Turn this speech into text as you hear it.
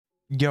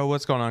Yo,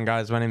 what's going on,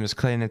 guys? My name is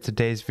Clay, and in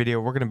today's video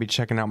we're going to be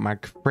checking out my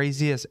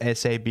craziest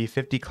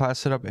SAB-50 class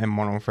setup in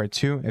Modern Warfare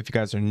 2. If you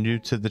guys are new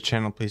to the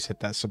channel, please hit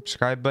that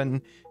subscribe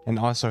button and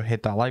also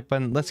hit that like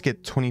button. Let's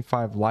get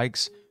 25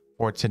 likes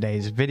for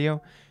today's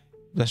video.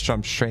 Let's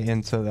jump straight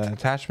into the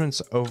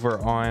attachments. Over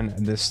on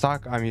the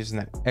stock, I'm using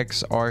the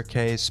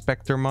XRK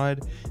Spectre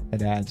mod.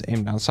 It adds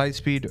aim down sight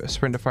speed,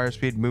 sprint to fire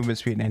speed, movement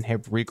speed, and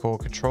hip recoil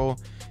control.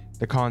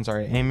 The cons are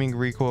aiming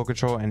recoil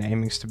control and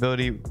aiming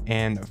stability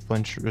and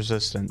flinch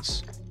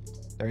resistance.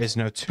 There is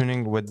no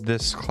tuning with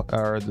this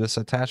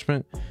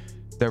attachment.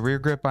 The rear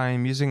grip I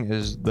am using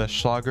is the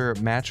Schlager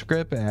match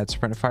grip. It adds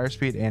sprint to fire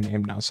speed and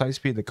aim down sight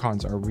speed. The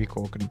cons are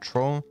recoil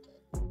control.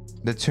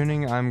 The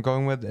tuning I'm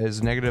going with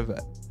is negative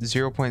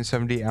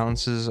 0.70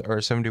 ounces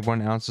or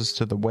 71 ounces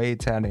to the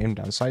weight to add aim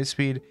down sight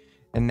speed,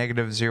 and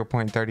negative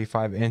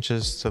 0.35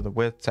 inches to the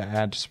width to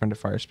add sprint to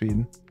fire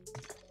speed.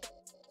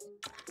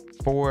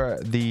 For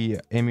the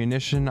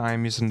ammunition,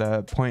 I'm using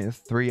the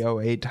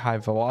 .308 high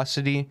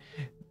velocity,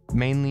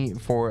 mainly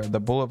for the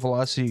bullet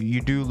velocity.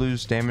 You do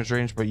lose damage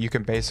range, but you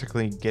can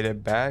basically get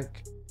it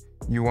back.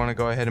 You want to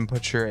go ahead and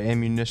put your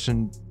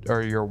ammunition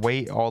or your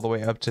weight all the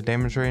way up to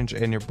damage range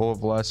and your bullet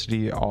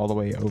velocity all the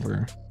way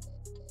over,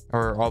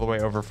 or all the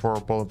way over for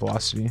bullet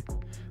velocity.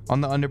 On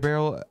the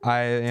underbarrel, I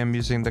am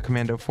using the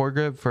Commando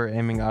foregrip for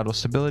aiming idle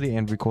stability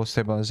and recoil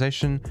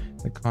stabilization.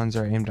 The cons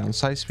are aim down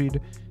sight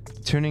speed.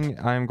 The tuning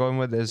I am going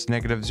with is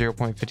negative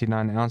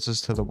 0.59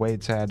 ounces to the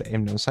weight to add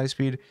aim down sight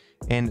speed,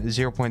 and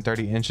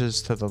 0.30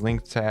 inches to the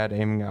length to add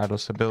aiming idle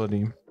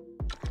stability.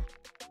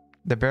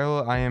 The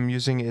barrel I am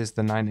using is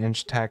the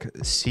 9-inch tack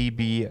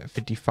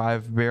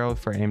SAB-50 barrel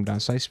for aim down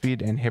sight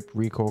speed and hip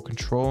recoil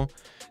control.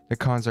 The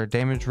cons are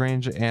damage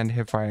range and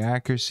hip fire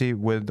accuracy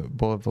with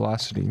bullet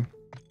velocity.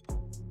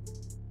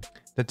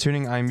 The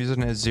tuning I'm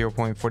using is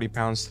 0.40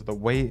 pounds to the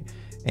weight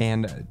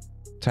and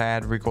to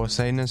add recoil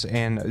steadiness,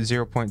 and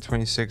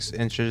 0.26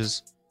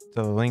 inches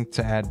to the length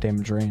to add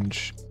damage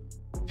range.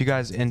 If you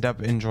guys end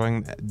up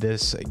enjoying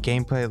this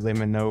gameplay, let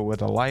me know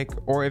with a like,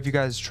 or if you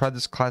guys try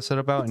this class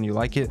setup out and you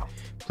like it,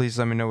 please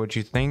let me know what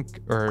you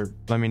think, or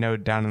let me know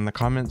down in the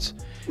comments.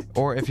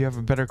 Or if you have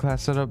a better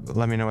class setup,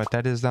 let me know what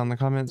that is down in the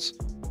comments.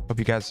 Hope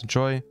you guys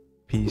enjoy.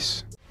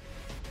 Peace.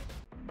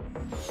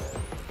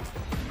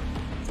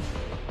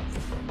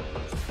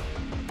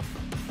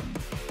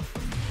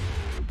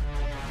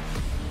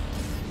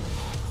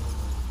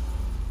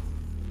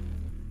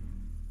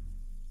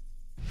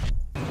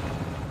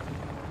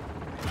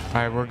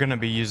 Alright, we're gonna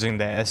be using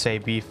the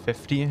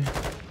SAB-50.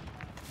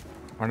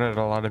 Why did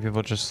a lot of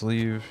people just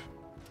leave?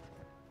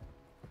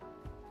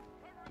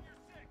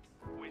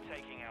 We're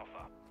taking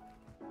Alpha.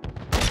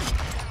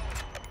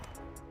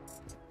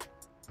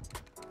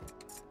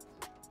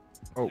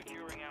 Oh.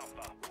 Securing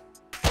Alpha.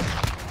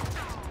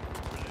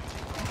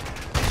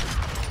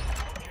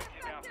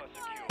 Objective Alpha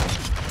secure.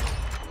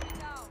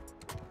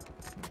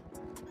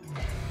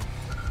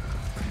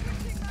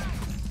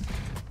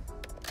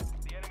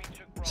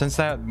 Since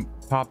that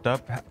popped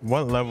up,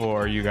 what level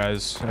are you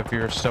guys, if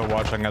you're still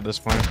watching at this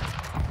point?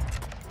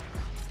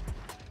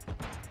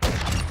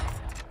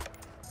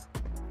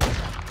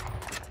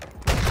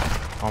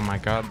 Oh my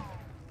god,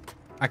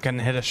 I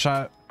couldn't hit a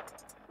shot.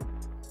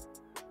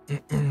 Not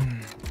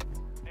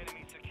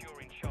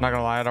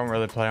gonna lie, I don't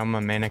really play on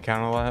my main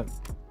account a lot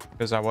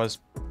because I was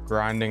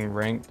grinding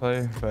rank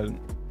play, but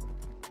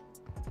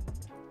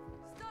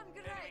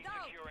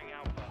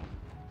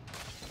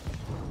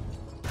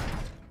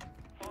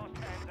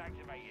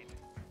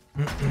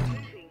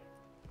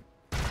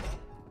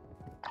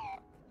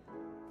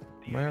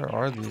where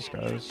are these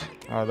guys?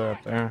 Oh, they're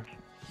up there.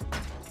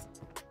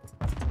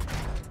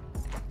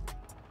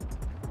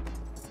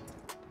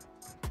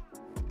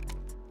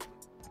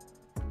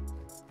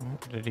 Oh,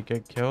 did he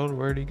get killed?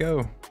 Where'd he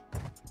go?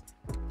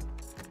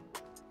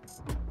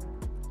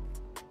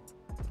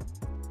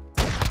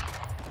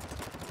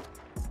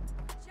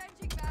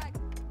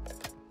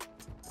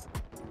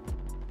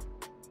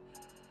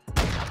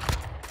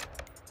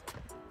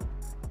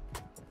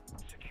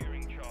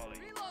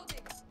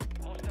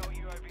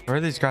 Where are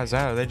these guys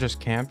at? Are they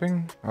just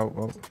camping? Oh,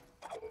 whoa.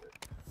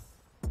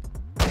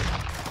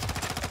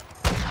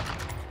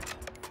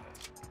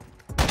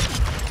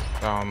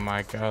 Oh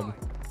my god.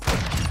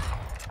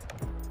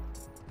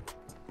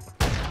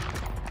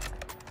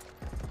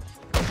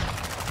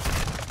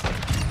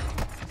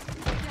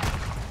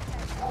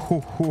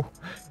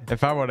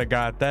 If I would have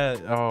got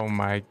that, oh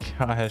my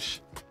gosh.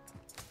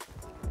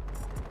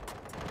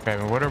 Okay,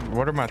 what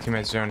are my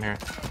teammates doing here?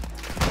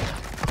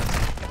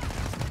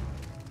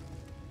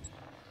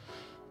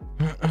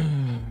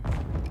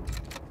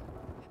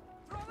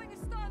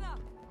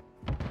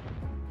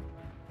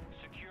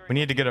 We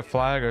need to get a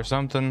flag or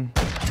something.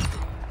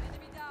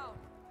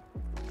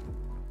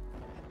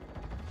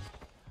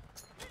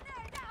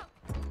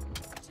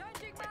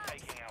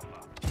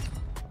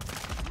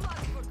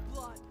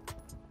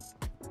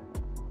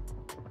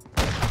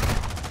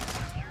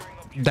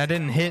 That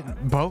didn't hit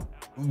both.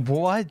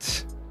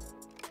 What?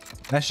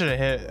 That should have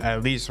hit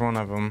at least one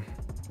of them.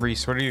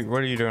 Reese, what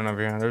are you doing over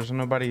here? There's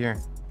nobody here.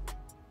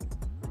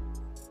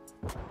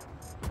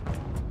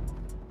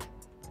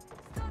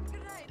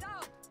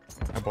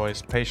 The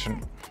boy's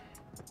patient.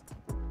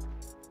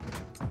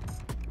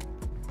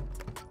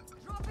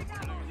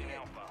 Losing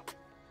Alpha.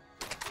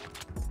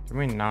 Can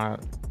we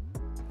not?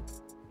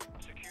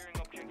 Securing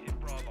objective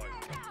Bravo.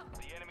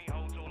 The enemy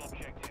holds all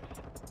objectives.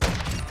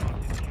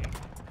 Target is king.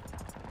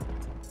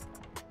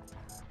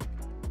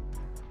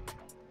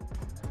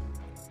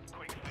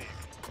 Quick fix.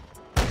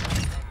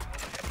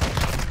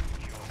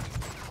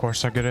 Of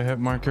course I get a hit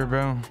marker,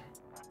 bro.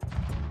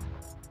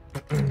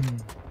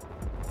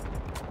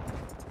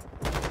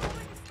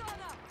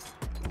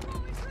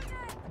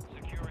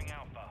 Securing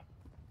Alpha.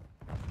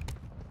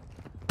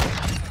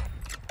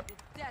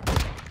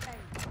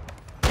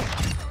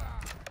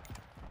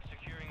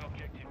 Securing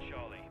objective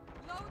Charlie.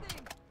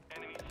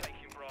 Enemy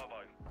taking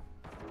Bravo.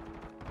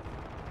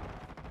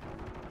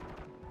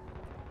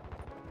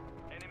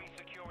 Enemy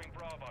securing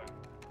Bravo.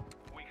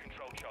 We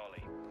control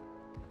Charlie.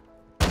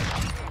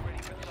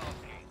 Ready for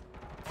tasking.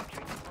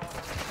 Objective Bravo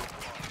is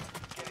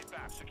compromised. Get it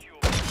back. Secure.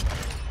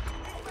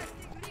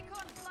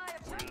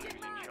 We're losing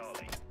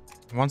Charlie.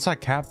 Once I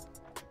cap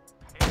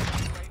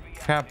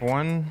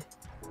one,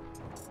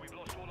 We've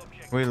lost all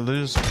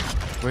objectives.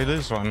 we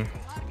lose one.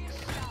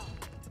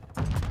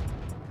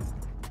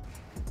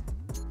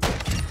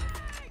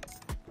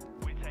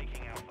 We're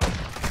taking Alpha.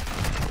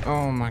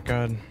 Oh my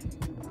god.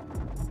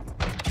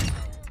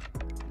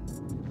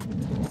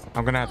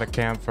 I'm gonna have to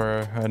camp for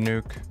a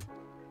nuke.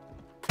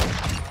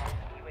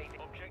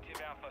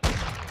 Objective Alpha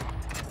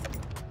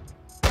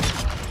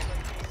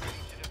ready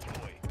to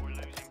deploy. We're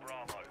losing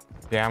Bravo.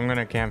 Yeah, I'm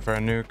gonna camp for a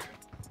nuke.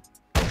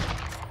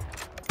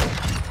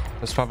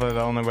 That's probably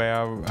the only way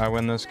I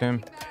win this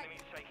game.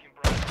 Enemies taking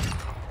Bravo.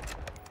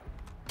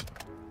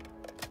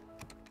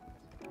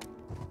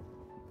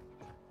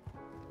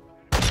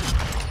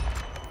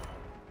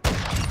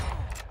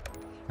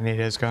 I need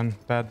his gun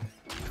bad.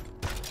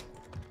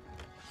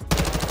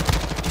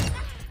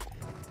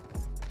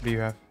 What do you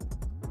have?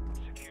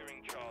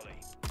 Securing Charlie.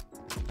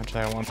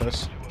 Actually, I want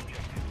this. Two objectives.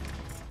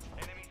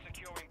 Enemy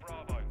securing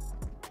Bravo.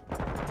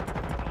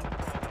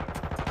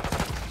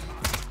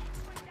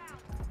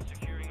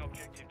 Securing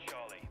objective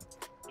Charlie.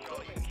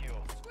 Charlie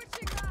secure.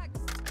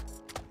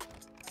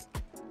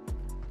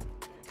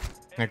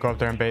 Yeah, go up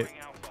there and bait.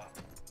 Securing Alpha.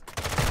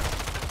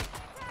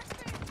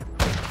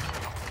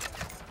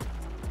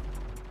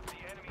 The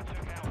enemy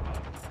took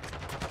Alpha.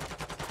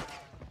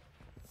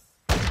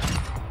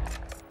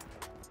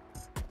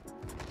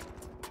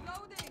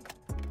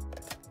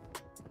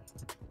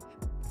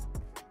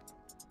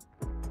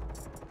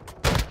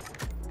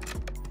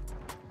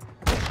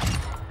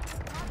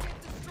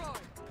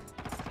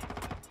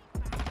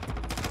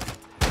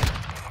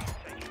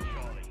 Taking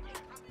Charlie.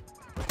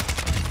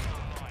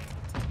 Line.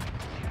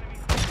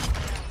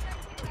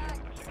 The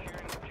enemy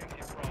securing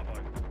objective Bravo.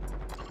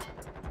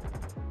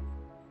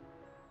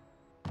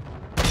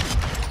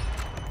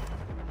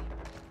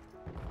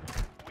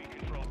 We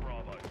control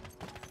Bravo.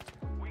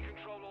 We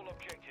control all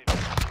objectives.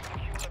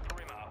 Secure the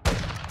perimeter.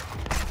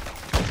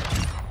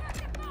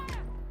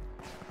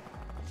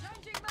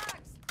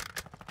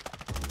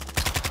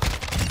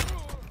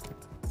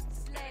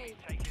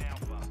 Taking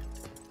Alpha.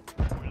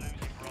 We're losing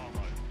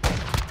Bravo.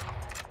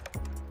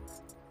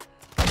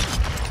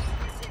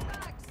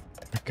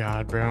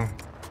 God, bro.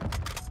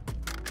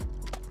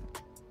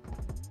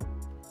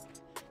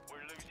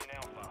 We're losing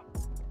Alpha.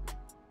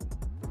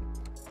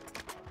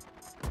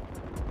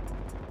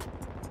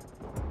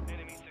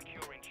 Enemy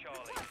securing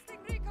Charlie.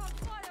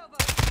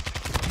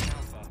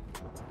 Alpha.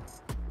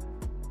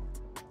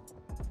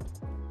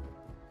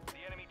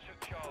 The enemy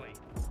took Charlie.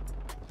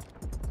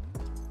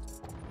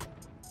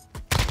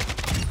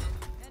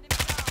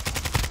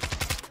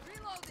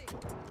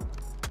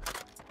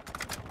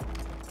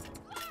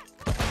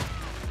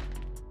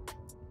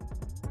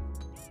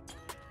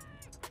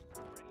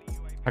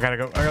 I gotta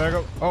go. I gotta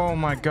go. Oh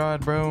my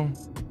god, bro.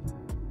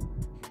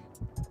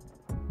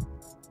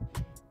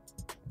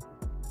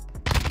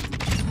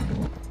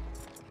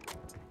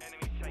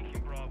 Enemy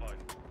taking Bravo.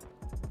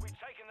 We've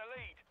taken the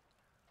lead.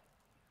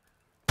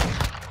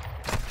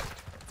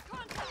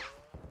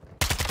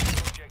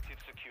 Objective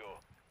secure.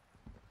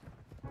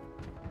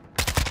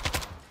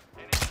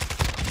 Enemy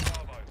taking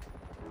Bravo.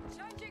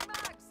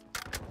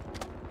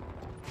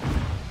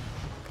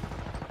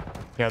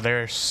 Yeah,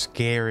 they're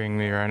scaring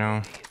me right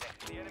now.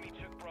 The enemy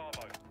took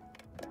Bravo.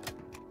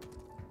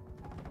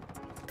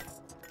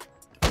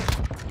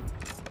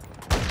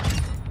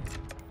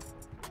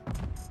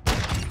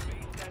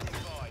 Be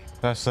standing by.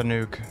 That's the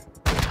nuke.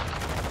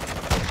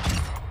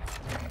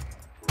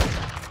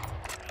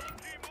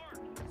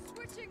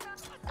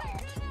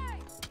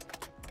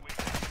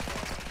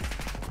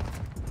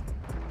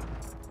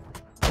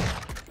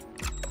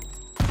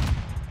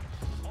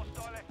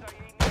 Hostile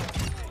SAE near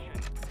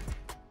position.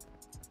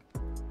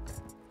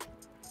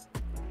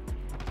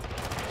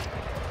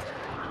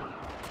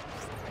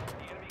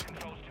 The enemy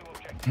controls two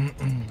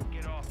objectives.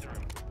 Get after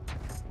him.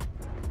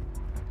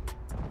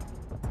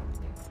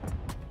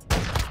 The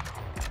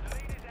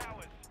lead is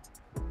ours.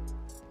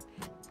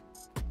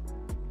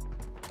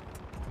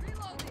 We've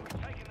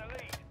taken the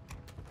lead.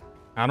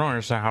 I don't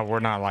understand how we're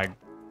not like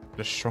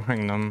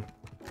destroying them.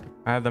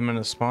 I had them in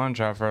a spawn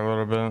trap for a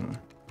little bit.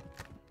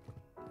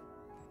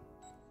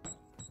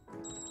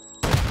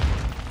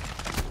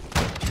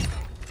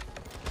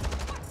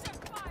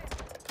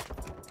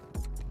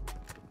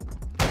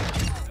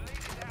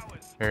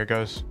 Here it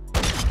goes.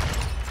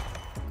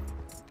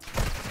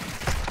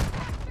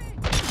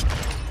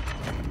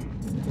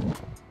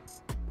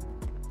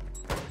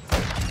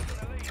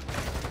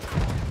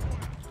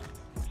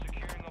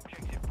 Securing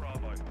objective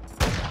Bravo.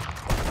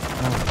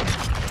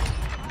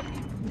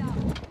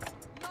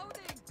 Hostile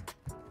enemy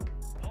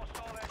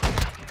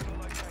in your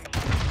location.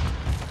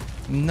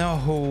 No.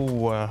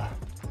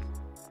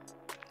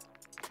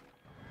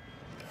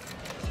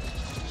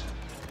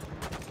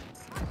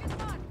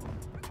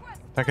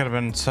 That could have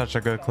been such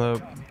a good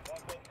clip.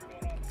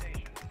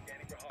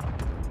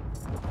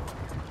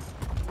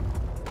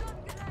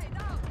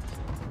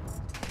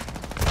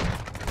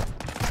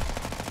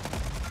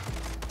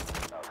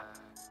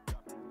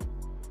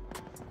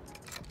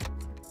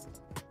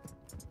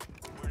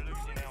 We're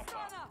losing Alpha.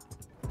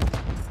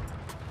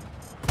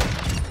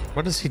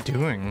 What is he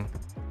doing?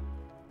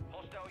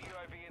 Hostile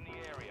UAV in the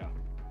area.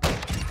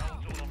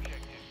 Holds all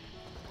objectives.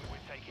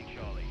 We're taking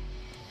Charlie.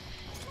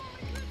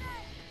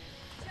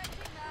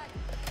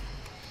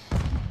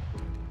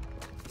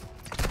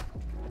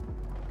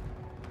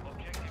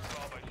 Objective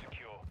Bravo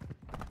secure.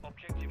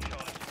 Objective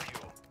Charlie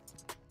secure.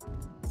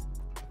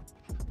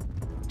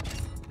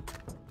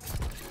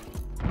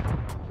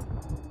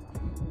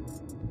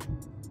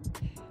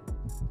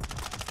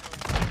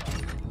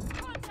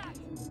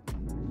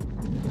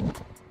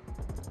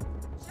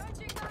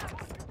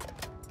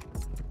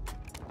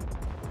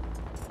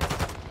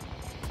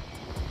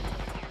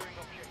 Securing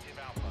objective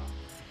Alpha.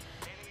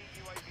 Enemy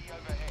UAV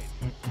overhead.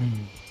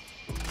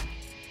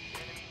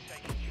 Enemy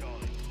taking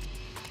Charlie.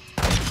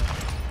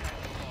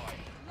 Stand by.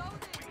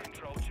 We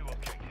control 2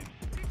 objectives.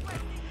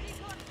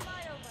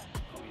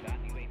 Copy that.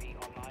 UAV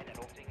online and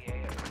orbiting the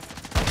AO.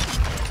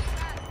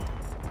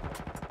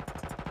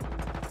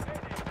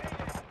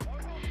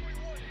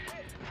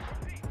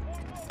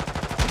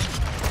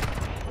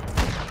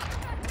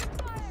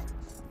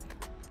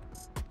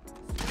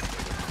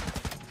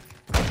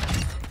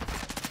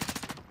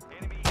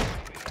 Enemy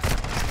UAV.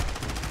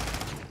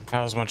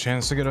 That was my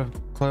chance to get a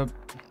clip.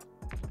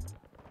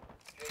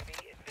 UAV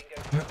is bingo.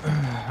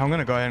 I'm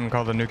gonna go ahead and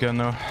call the nuke in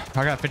though.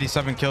 I got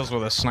 57 kills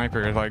with a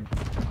sniper. Like,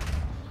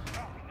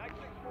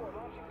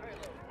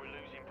 We're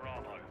losing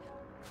Bravo.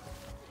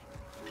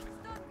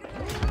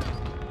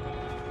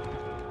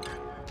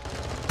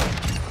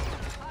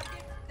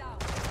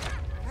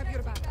 Have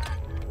your back.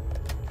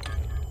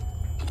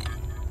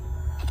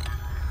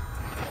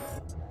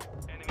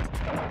 Enemy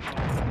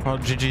well,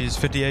 GG's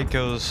 58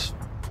 kills.